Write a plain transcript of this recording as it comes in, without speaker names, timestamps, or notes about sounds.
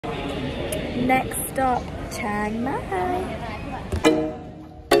Next stop, Chiang Mai.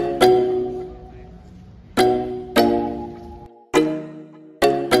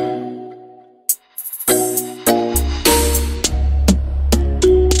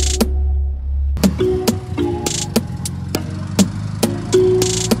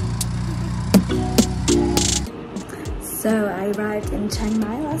 So I arrived in Chiang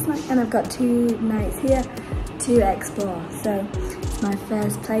Mai last night and I've got 2 nights here to explore. So it's my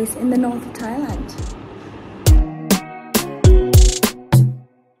first place in the north of Thailand.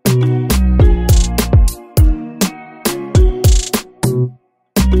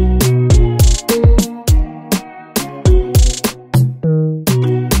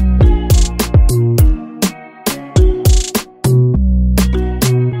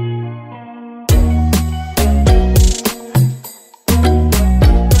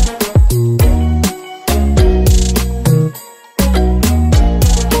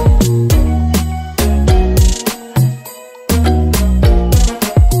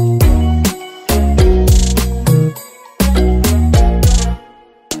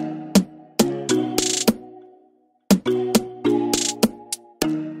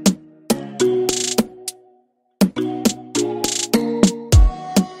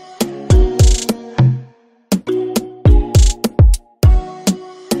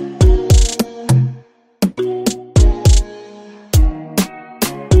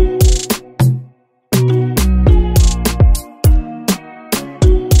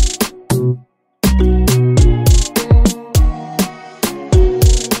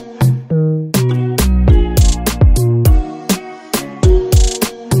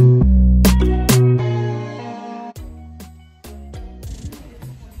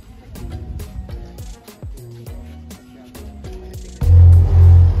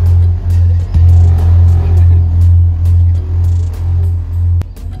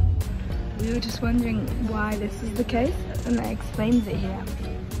 We were just wondering why this is the case, and that explains it here.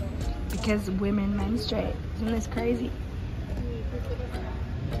 Because women menstruate. Isn't this crazy?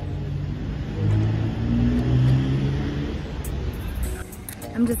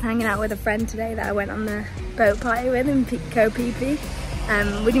 I'm just hanging out with a friend today that I went on the boat party with in Koh Phi Phi.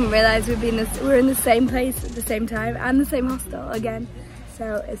 We didn't realise we were in the same place at the same time and the same hostel again.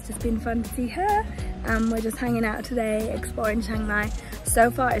 So it's just been fun to see her. We're just hanging out today, exploring Chiang Mai. So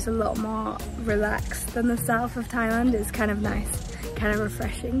far it's a lot more relaxed than the south of Thailand. It's kind of nice, kind of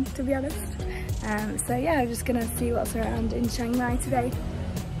refreshing to be honest. So yeah, I'm just gonna see what's around in Chiang Mai today.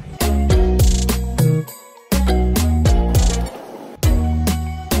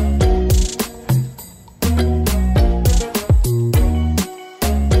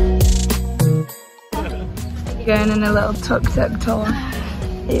 Going on a little tuk-tuk tour.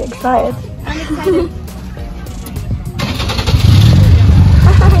 Are you excited? I'm excited.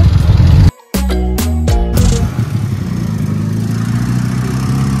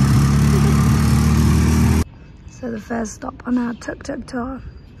 So the first stop on our tuk-tuk tour.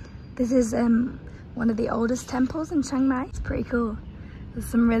 This is one of the oldest temples in Chiang Mai. It's pretty cool. There's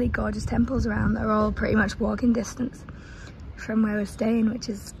some really gorgeous temples around that are all pretty much walking distance from where we're staying, which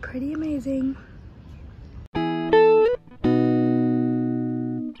is pretty amazing.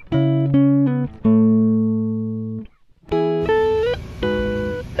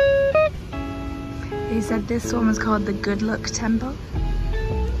 He said this one was called the Good Luck Temple.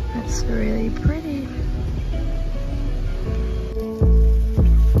 It's really pretty.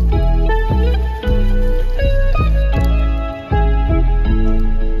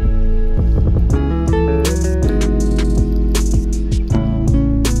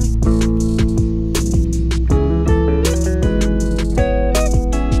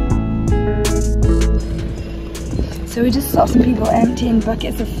 So we just saw some people emptying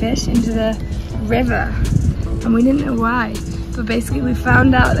buckets of fish into the river, and we didn't know why, but basically we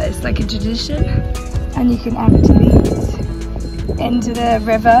found out that it's like a tradition and you can empty these into the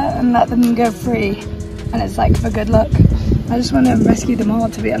river and let them go free, and it's like for good luck. I just want to rescue them all,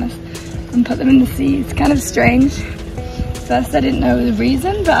 to be honest, and put them in the sea. It's kind of strange. First I didn't know the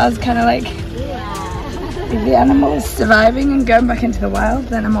reason, but I was kind of like, if the animal is surviving and going back into the wild,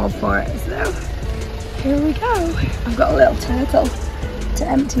 then I'm all for it. So here we go. I've got a little turtle to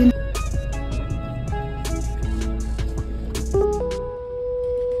empty.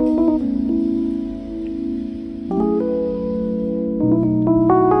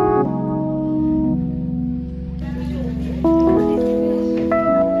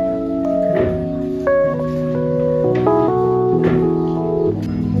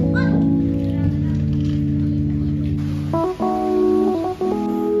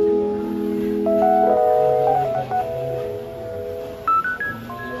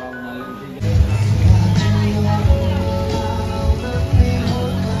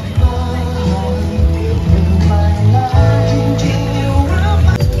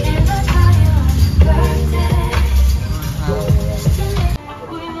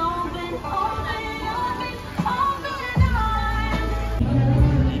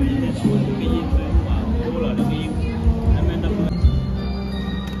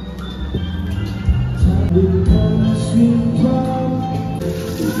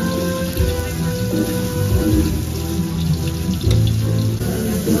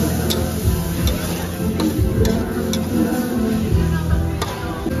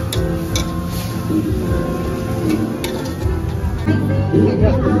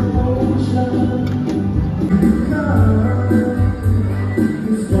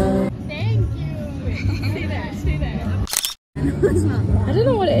 I don't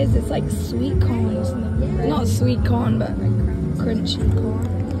know what it is. It's like sweet corn or something. Not sweet corn, but crunchy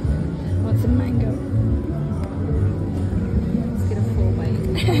corn. What's a mango? Let's get a full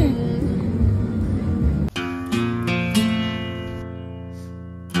bite.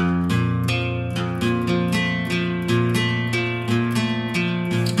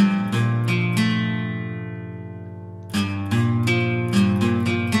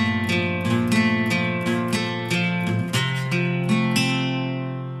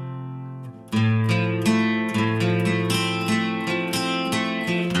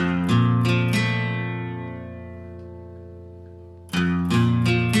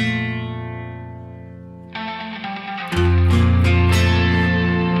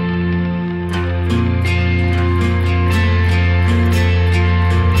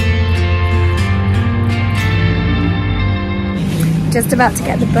 Just about to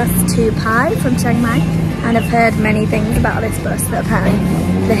get the bus to Pai from Chiang Mai, and I've heard many things about this bus, that apparently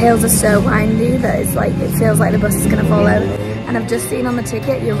the hills are so windy that it's like, it feels like the bus is going to fall over. And I've just seen on the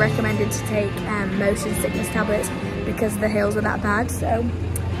ticket you're recommended to take motion sickness tablets because the hills are that bad, so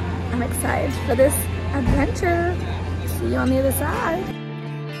I'm excited for this adventure. See you on the other side.